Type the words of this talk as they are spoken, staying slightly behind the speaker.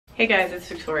Hey guys, it's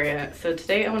Victoria. So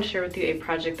today I want to share with you a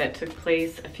project that took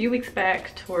place a few weeks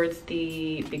back towards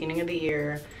the beginning of the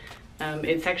year.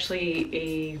 It's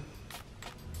actually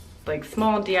a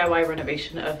small DIY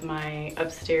renovation of my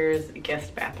upstairs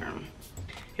guest bathroom.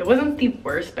 It wasn't the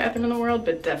worst bathroom in the world,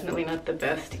 but definitely not the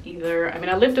best either. I mean,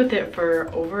 I lived with it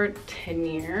for over 10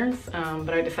 years,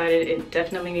 but I decided it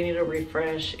definitely needed a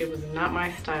refresh. It was not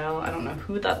my style. I don't know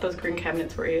who thought those green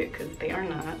cabinets were it, because they are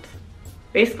not.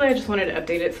 Basically, I just wanted to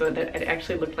update it so that it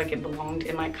actually looked like it belonged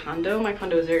in my condo. My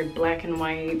condo is very black and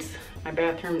white. My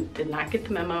bathroom did not get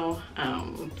the memo,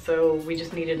 so we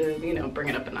just needed to, bring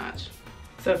it up a notch.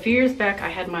 So a few years back, I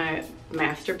had my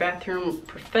master bathroom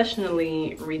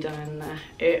professionally redone.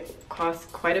 It cost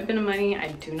quite a bit of money. I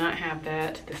do not have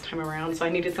that this time around, so I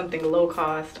needed something low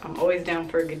cost. I'm always down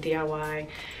for a good DIY.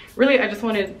 Really, I just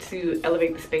wanted to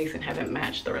elevate the space and have it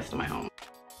match the rest of my home.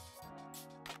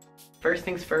 First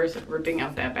things first, ripping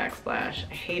out that backsplash.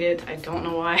 I hate it. I don't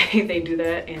know why they do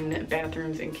that in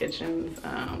bathrooms and kitchens,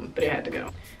 but it had to go.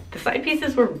 The side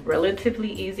pieces were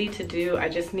relatively easy to do. I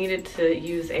just needed to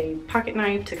use a pocket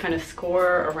knife to kind of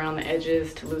score around the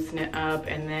edges to loosen it up,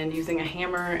 and then using a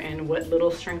hammer and what little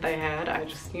strength I had, I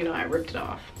just, I ripped it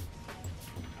off.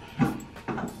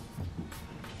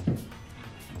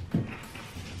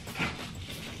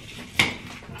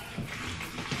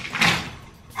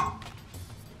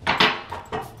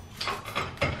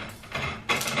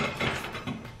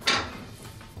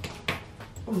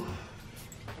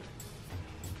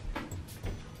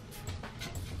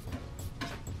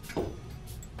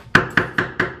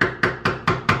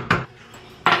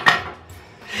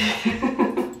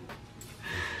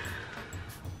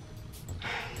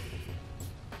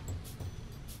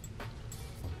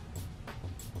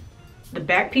 The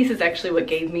back piece is actually what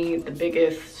gave me the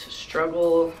biggest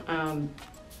struggle.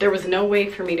 There was no way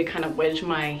for me to kind of wedge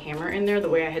my hammer in there the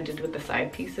way I had did with the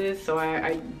side pieces. So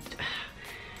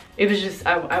it was just,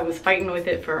 I was fighting with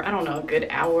it for, I don't know, a good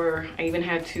hour. I even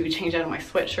had to change out of my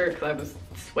sweatshirt because I was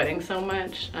sweating so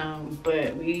much.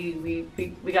 But we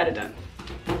got it done.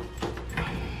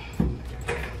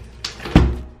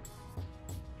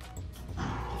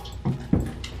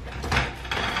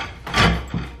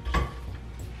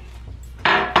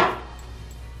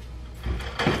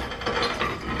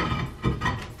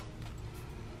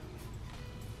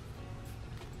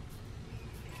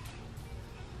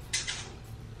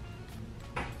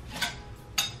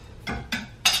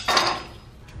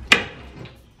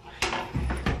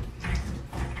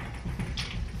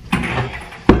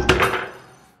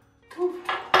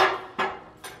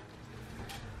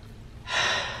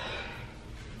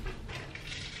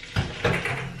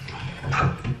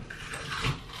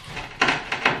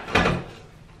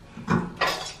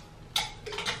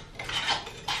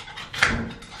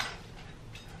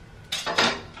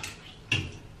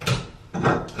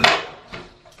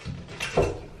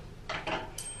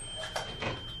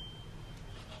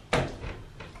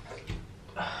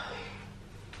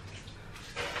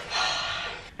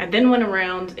 I then went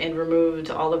around and removed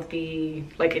all of the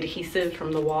adhesive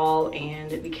from the wall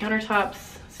and the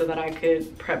countertops so that I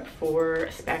could prep for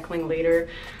spackling later.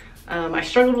 I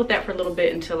struggled with that for a little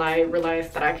bit until I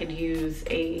realized that I could use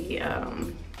a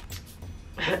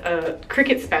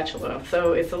Cricut spatula.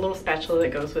 So it's a little spatula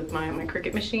that goes with my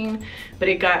Cricut machine, but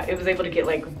it was able to get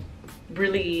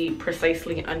really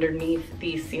precisely underneath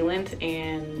the sealant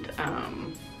and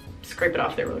scrape it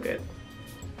off there real good.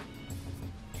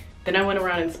 Then I went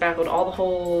around and spackled all the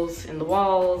holes in the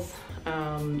walls,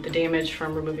 the damage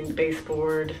from removing the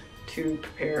baseboard, to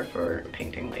prepare for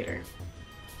painting later.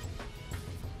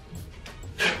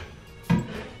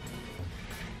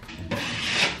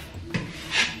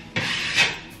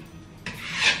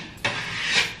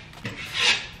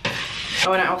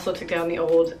 Oh, and I also took down the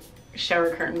old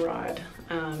shower curtain rod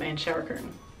and shower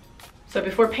curtain. So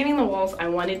before painting the walls, I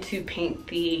wanted to paint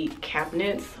the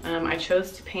cabinets. I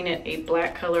chose to paint it a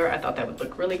black color. I thought that would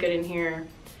look really good in here.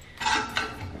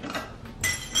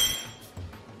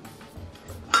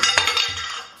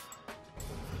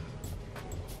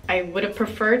 I would have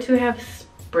preferred to have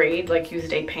sprayed,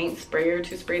 used a paint sprayer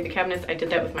to spray the cabinets. I did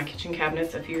that with my kitchen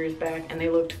cabinets a few years back and they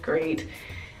looked great.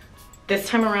 This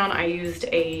time around I used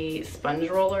a sponge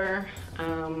roller.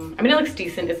 I mean, it looks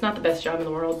decent. It's not the best job in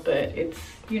the world, but it's,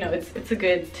 it's a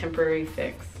good temporary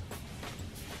fix.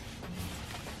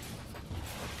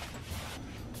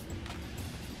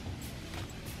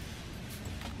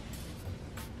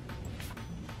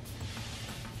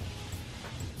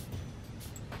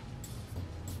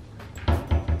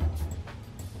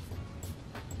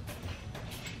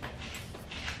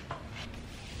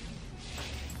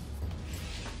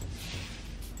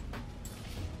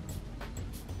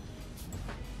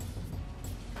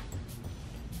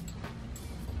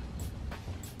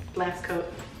 last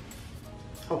coat,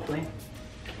 hopefully.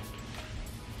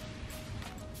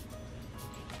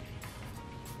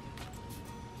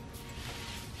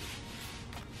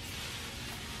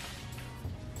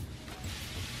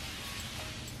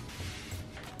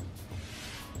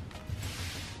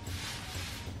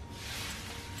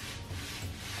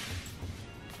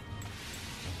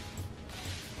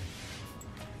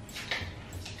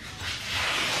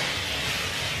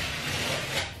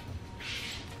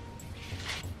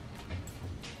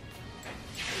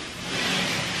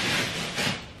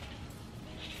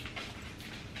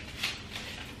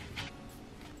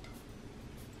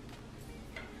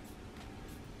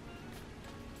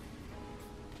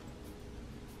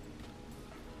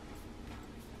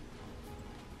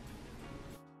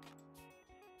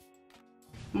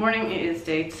 Morning, it is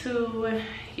day 2.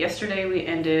 Yesterday we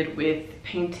ended with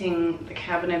painting the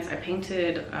cabinets. I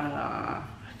painted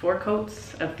 4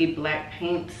 coats of the black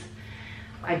paint.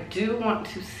 I do want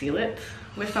to seal it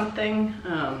with something,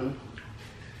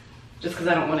 just because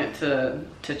I don't want it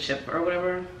to chip or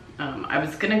whatever. I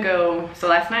was gonna go, so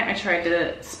last night I tried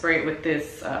to spray it with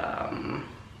this,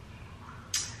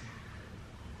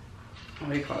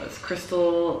 what do you call this?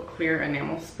 Crystal clear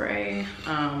enamel spray.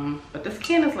 But this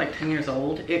can is like 10 years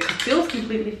old. It feels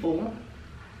completely full,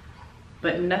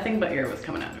 but nothing but air was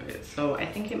coming out of it. So I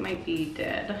think it might be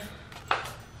dead.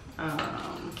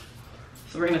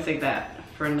 So we're gonna save that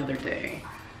for another day.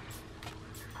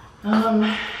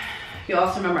 You'll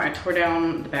also remember I tore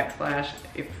down the backsplash,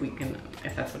 if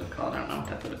that's what it's called. I don't know if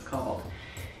that's what it's called.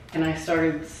 And I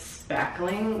started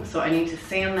spackling. So I need to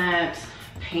sand that,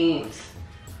 paint,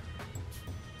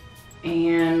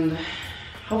 and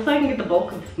hopefully I can get the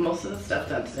bulk of most of the stuff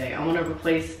done today. I want to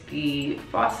replace the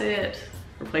faucet,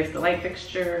 replace the light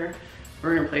fixture,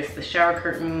 we're gonna replace the shower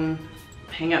curtain,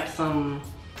 hang up some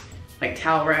like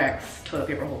towel racks, toilet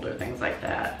paper holder, things like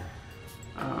that.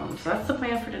 So that's the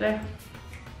plan for today.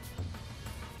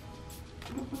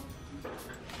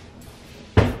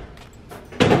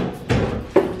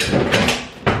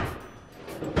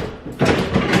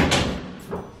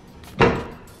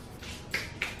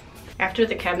 After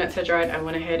the cabinets had dried, I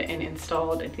went ahead and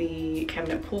installed the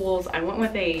cabinet pools. I went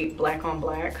with a black on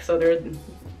black, so they're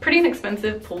pretty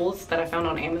inexpensive pools that I found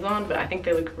on Amazon, but I think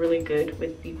they look really good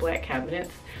with the black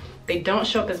cabinets. They don't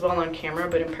show up as well on camera,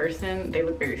 but in person, they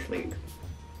look very sleek.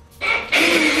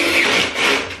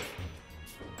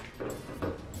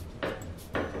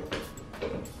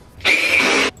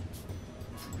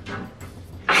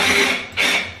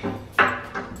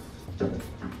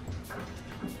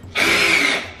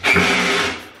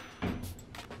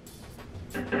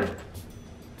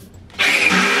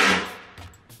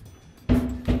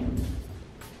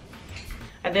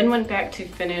 I then went back to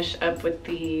finish up with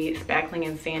the spackling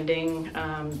and sanding.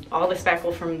 All the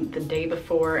spackle from the day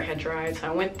before had dried, so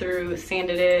I went through,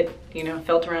 sanded it, you know,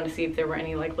 felt around to see if there were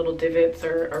any like little divots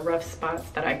or rough spots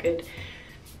that I could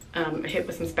hit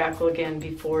with some spackle again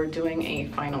before doing a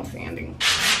final sanding.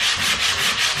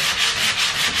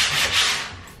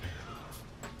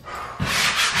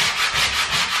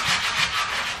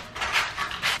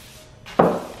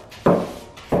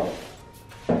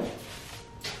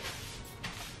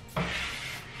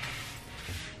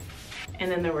 And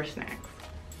then there were snacks.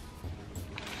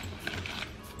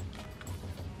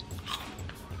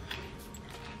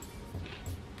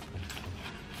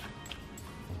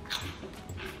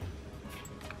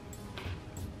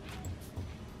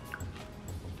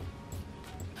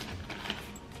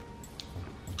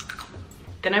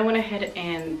 Then I went ahead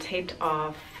and taped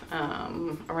off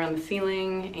around the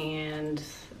ceiling and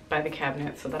by the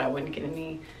cabinet so that I wouldn't get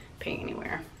any paint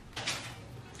anywhere.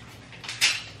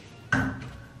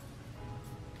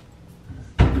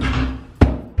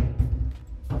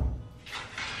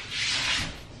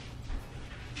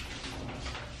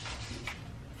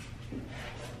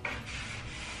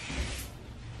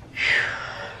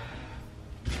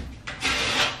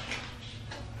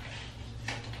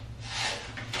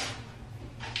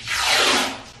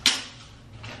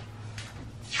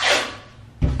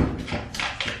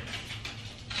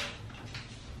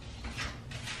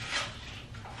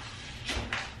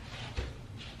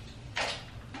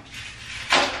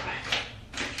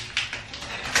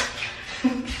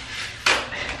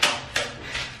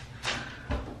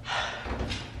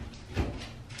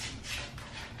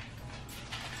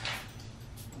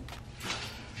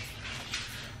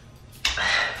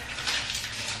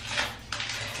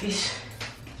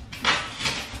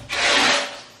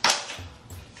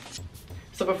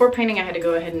 So before painting, I had to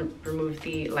go ahead and remove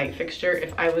the light fixture.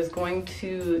 If I was going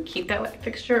to keep that light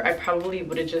fixture, I probably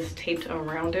would have just taped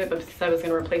around it, but since I was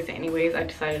going to replace it anyways, I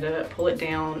decided to pull it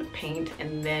down, paint,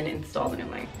 and then install the new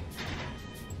light.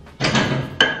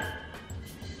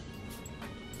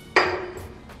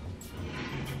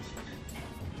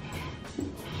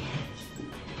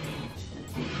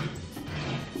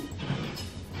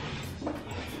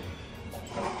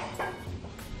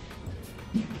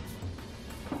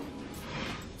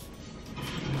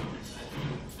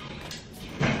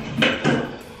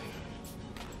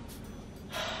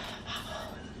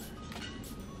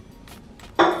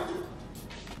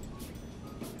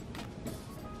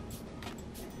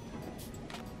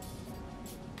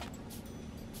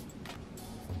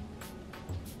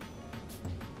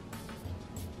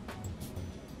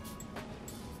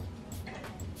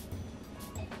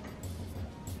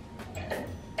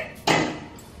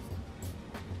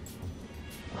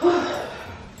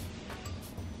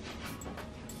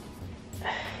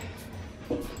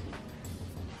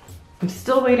 I'm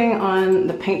still waiting on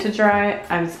the paint to dry.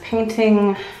 I was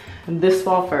painting this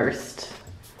wall first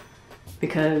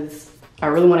because I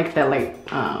really want to get that light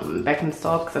back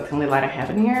installed because that's the only light I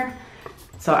have in here.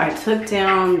 So I took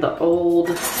down the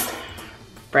old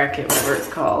bracket, whatever it's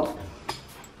called,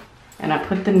 and I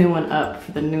put the new one up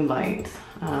for the new light.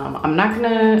 I'm not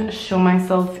gonna show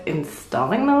myself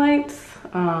installing the lights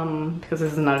because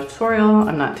this is not a tutorial.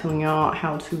 I'm not telling y'all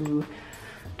how to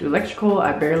do electrical.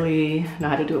 I barely know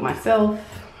how to do it myself.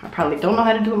 I probably don't know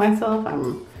how to do it myself.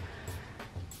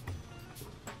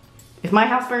 If my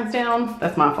house burns down,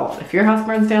 that's my fault. If your house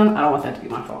burns down, I don't want that to be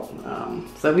my fault.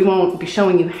 So we won't be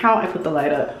showing you how I put the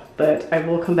light up, but I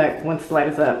will come back once the light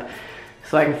is up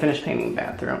so I can finish painting the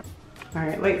bathroom. All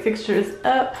right, light fixture is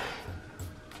up.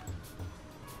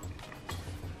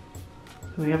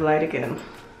 We have light again.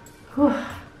 Whew.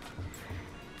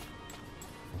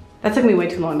 That took me way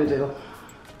too long to do.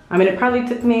 I mean, it probably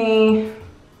took me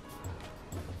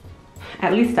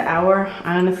at least an hour.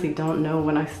 I honestly don't know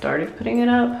when I started putting it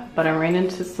up, but I ran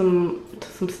into some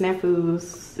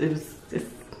snafus.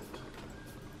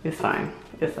 It's fine.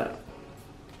 It's up.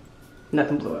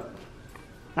 Nothing blew up.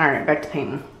 All right, back to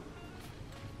painting.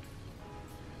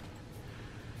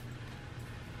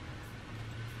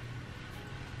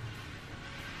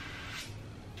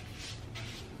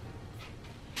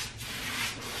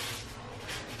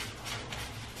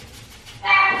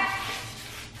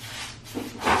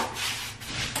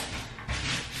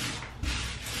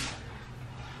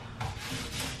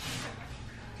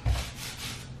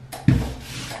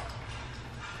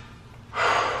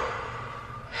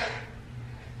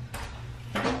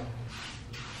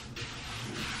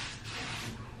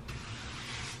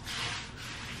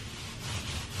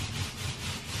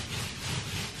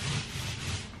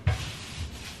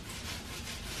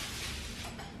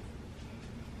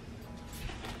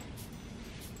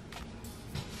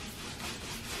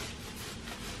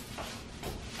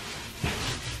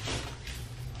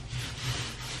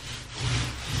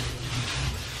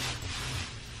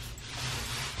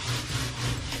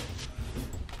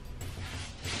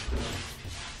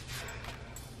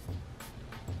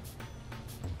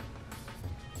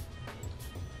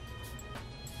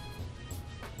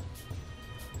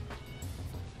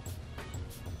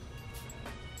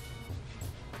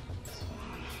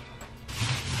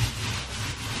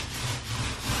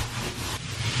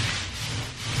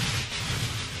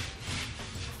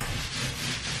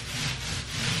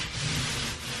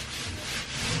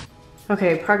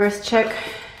 Okay, progress check.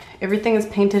 Everything is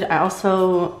painted. I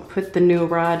also put the new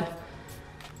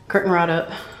curtain rod up.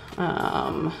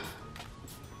 I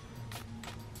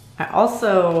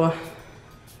also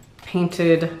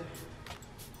painted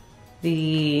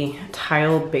the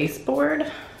tile baseboard,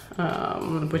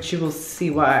 which you will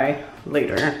see why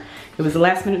later. It was a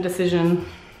last minute decision.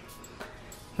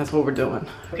 That's what we're doing.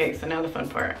 Okay, so now the fun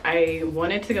part. I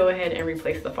wanted to go ahead and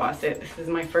replace the faucet. This is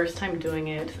my first time doing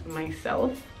it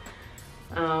myself.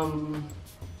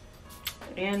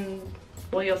 And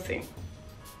well, you'll see.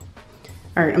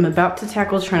 All right, I'm about to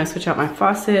tackle trying to switch out my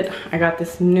faucet. I got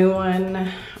this new one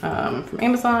from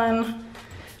Amazon.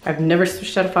 I've never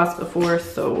switched out a faucet before,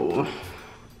 so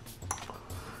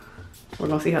we're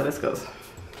gonna see how this goes.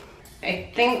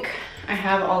 I think I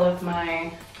have all of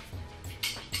my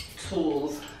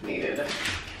tools needed.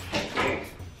 Okay.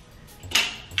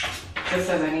 This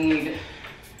says I need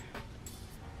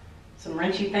some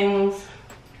wrenchy things,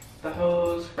 the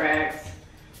hose, racks,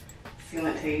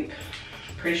 sealant tape.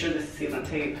 Pretty sure this is sealant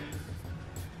tape.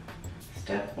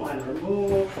 Step 1,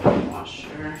 remove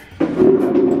washer. Oh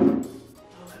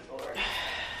my Lord.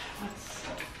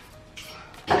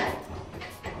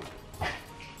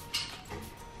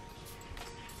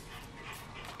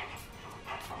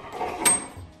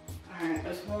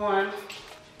 on.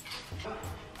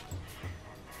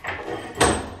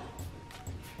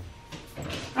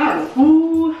 I don't know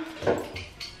who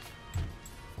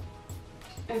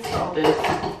installed this,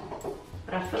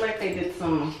 but I feel like they did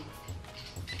some.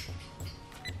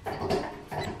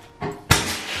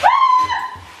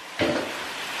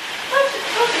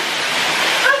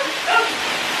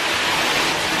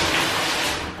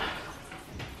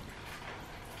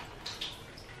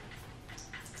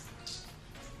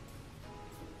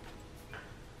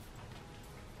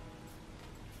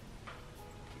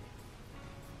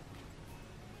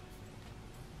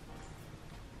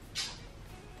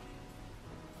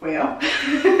 Well,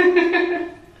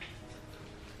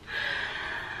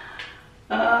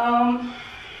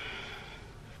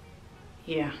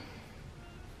 yeah.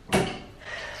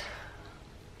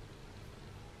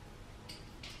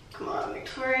 Come on,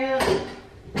 Victoria.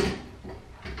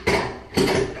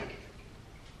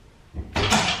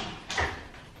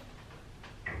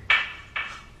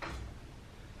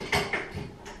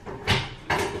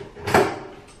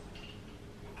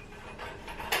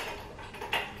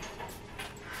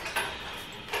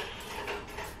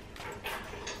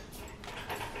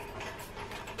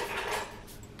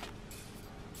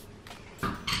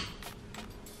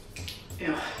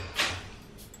 Yeah.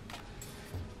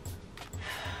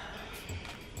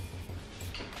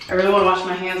 I really want to wash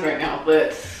my hands right now,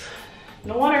 but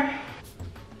no water.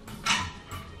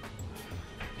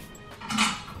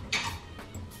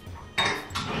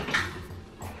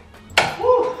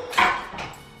 Woo.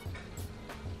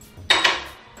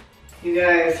 You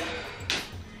guys,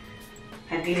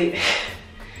 I did it.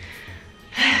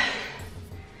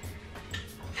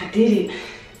 I did it.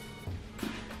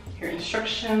 Your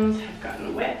instructions have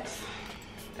gotten wet.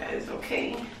 That is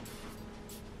okay.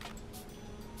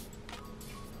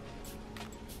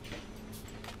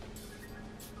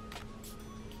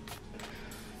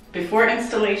 Before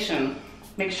installation,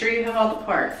 make sure you have all the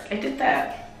parts. I did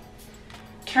that.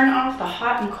 Turn off the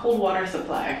hot and cold water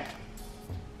supply.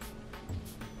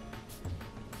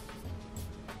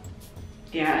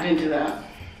 Yeah, I didn't do that.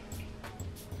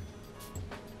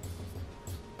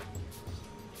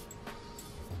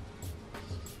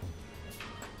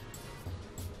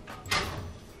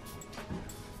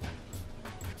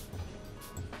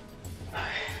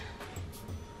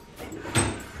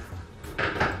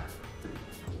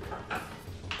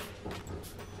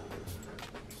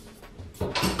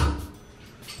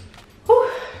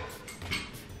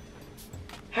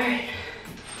 Alright.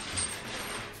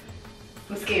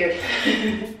 I'm scared.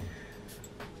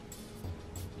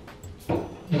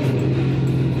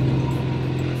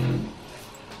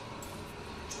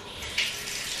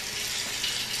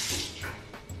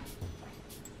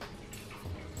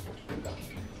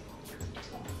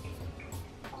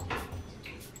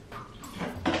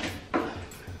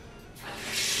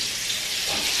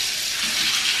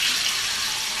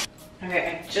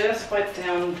 Okay, I just wiped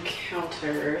down the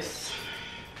counters.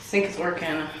 Sink is working,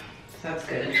 so that's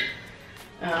good.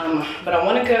 But I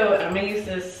want to go, and I'm going to use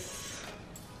this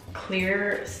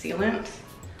clear sealant.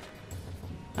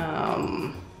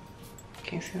 Can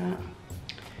you see that?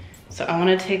 So I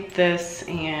want to take this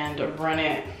and run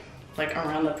it like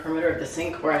around the perimeter of the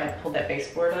sink where I had pulled that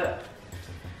baseboard up,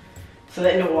 so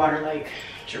that no water like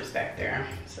drips back there.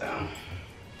 So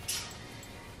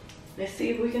let's see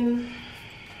if we can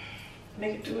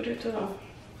make it do what it does.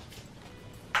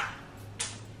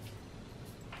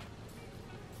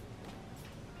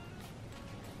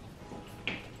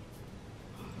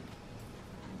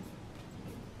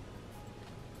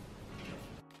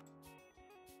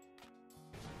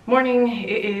 Morning,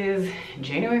 it is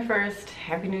January 1st.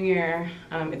 Happy New Year.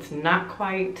 It's not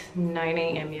quite 9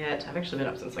 a.m. yet. I've actually been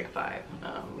up since like 5,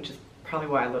 which is probably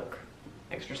why I look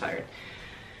extra tired.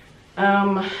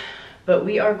 But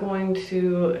we are going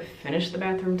to finish the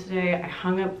bathroom today. I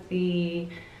hung up the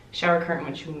shower curtain,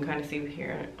 which you can kind of see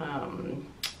here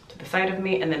to the side of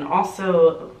me. And then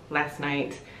also last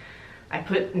night, I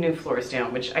put new floors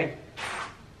down, which I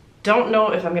don't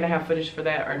know if I'm gonna have footage for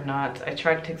that or not. I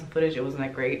tried to take some footage, it wasn't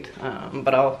that great,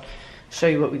 but I'll show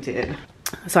you what we did.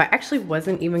 So I actually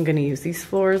wasn't even gonna use these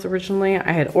floors originally.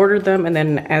 I had ordered them, and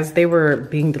then as they were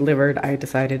being delivered, I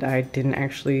decided I didn't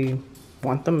actually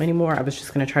want them anymore. I was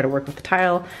just gonna try to work with the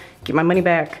tile, get my money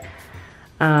back.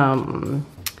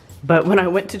 But when I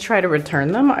went to try to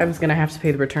return them, I was gonna have to pay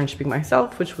the return shipping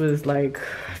myself, which was like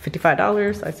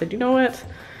 $55. I said, you know what?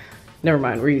 Never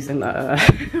mind, we're using the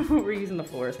we're using the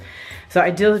floors. So I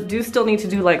do still need to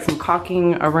do like some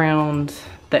caulking around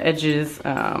the edges,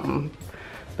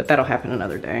 but that'll happen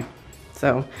another day.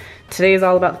 So today is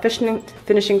all about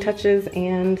finishing touches,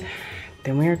 and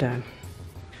then we are done.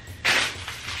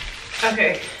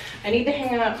 Okay, I need to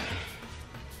hang up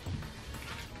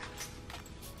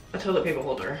a toilet paper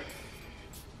holder.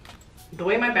 The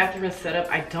way my bathroom is set up,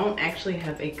 I don't actually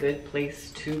have a good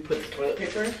place to put the toilet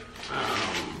paper.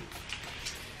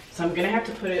 So I'm gonna have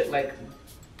to put it like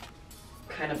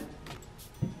kind of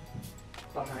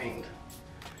behind,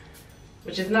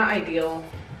 which is not ideal,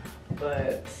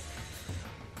 but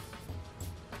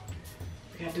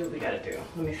we gotta do what we gotta do.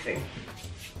 Let me see.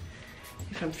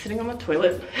 If I'm sitting on the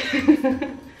toilet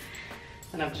and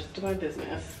I'm just doing my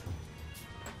business,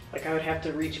 like I would have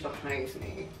to reach behind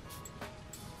me.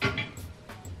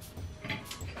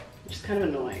 Which is kind of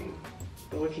annoying,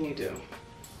 but what can you do?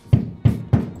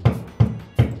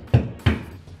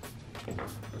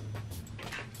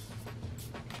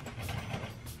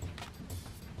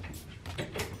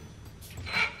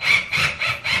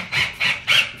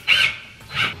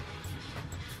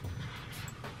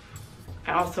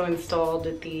 I also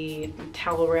installed the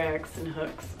towel racks and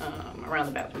hooks around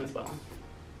the bathroom as well.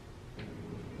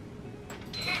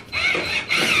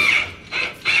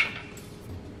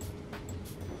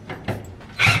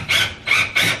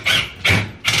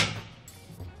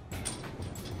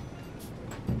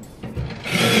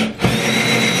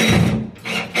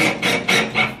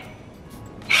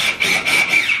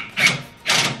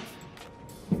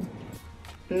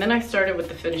 And then I started with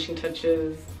the finishing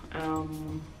touches,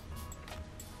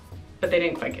 but they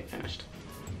didn't quite get finished.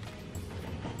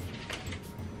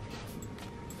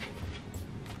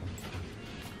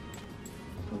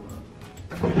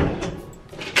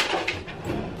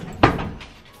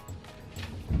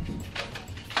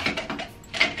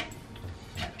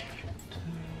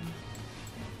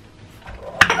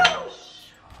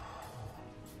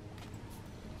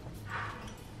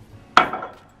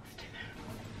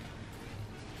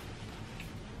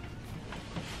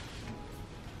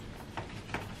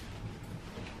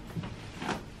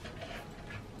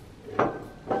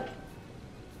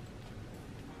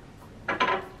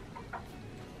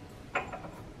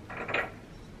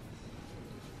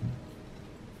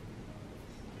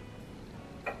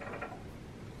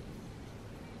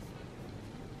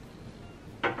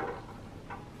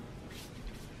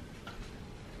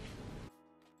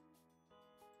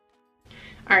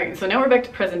 All right, so now we're back to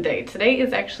present day. Today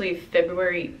is actually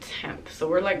February 10th, so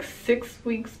we're like 6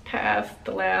 weeks past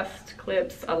the last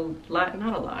clips. A lot,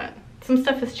 not a lot. Some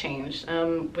stuff has changed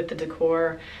with the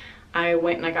decor. I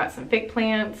went and I got some fake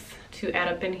plants to add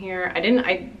up in here.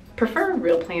 I prefer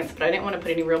real plants, but I didn't want to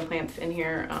put any real plants in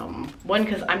here. One,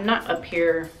 because I'm not up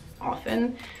here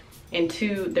often, and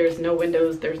two, there's no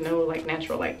windows, there's no like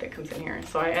natural light that comes in here.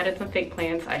 So I added some fake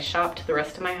plants. I shopped the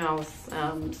rest of my house,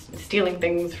 stealing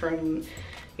things from,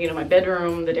 you know, my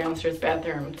bedroom, the downstairs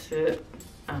bathroom to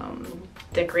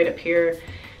decorate up here,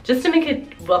 just to make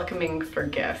it welcoming for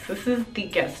guests. This is the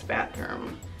guest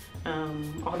bathroom,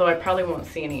 although I probably won't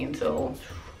see any until,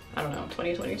 I don't know,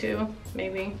 2022,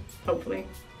 maybe, hopefully.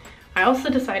 I also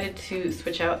decided to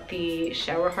switch out the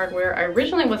shower hardware. I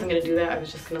originally wasn't gonna do that. I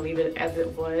was just gonna leave it as it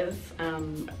was.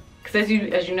 Because as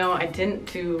you know, I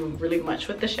didn't do really much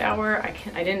with the shower.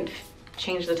 I didn't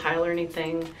change the tile or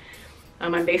anything.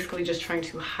 I'm basically just trying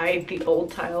to hide the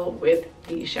old tile with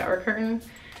the shower curtain.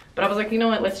 But I was like, you know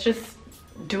what, let's just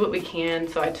do what we can.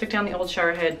 So I took down the old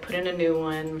shower head, put in a new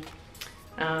one.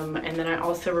 And then I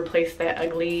also replaced that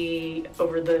ugly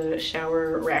over the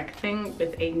shower rack thing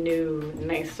with a new,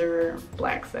 nicer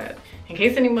black set. In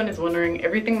case anyone is wondering,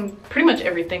 pretty much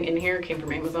everything in here came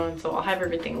from Amazon, so I'll have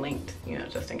everything linked, you know,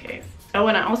 just in case. Oh,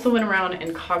 and I also went around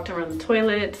and caulked around the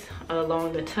toilet,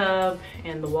 along the tub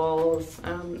and the walls,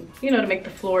 you know, to make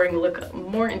the flooring look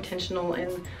more intentional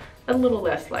and a little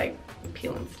less like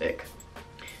peel and stick.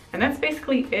 And that's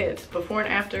basically it. Before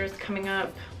and afters coming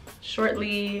up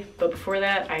shortly, but before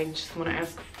that, I just want to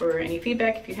ask for any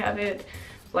feedback if you have it.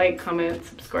 Like, comment,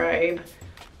 subscribe.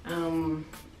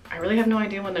 I really have no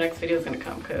idea when the next video is going to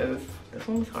come because this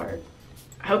one was hard.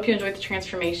 I hope you enjoyed the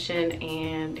transformation,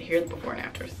 and here are the before and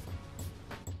afters.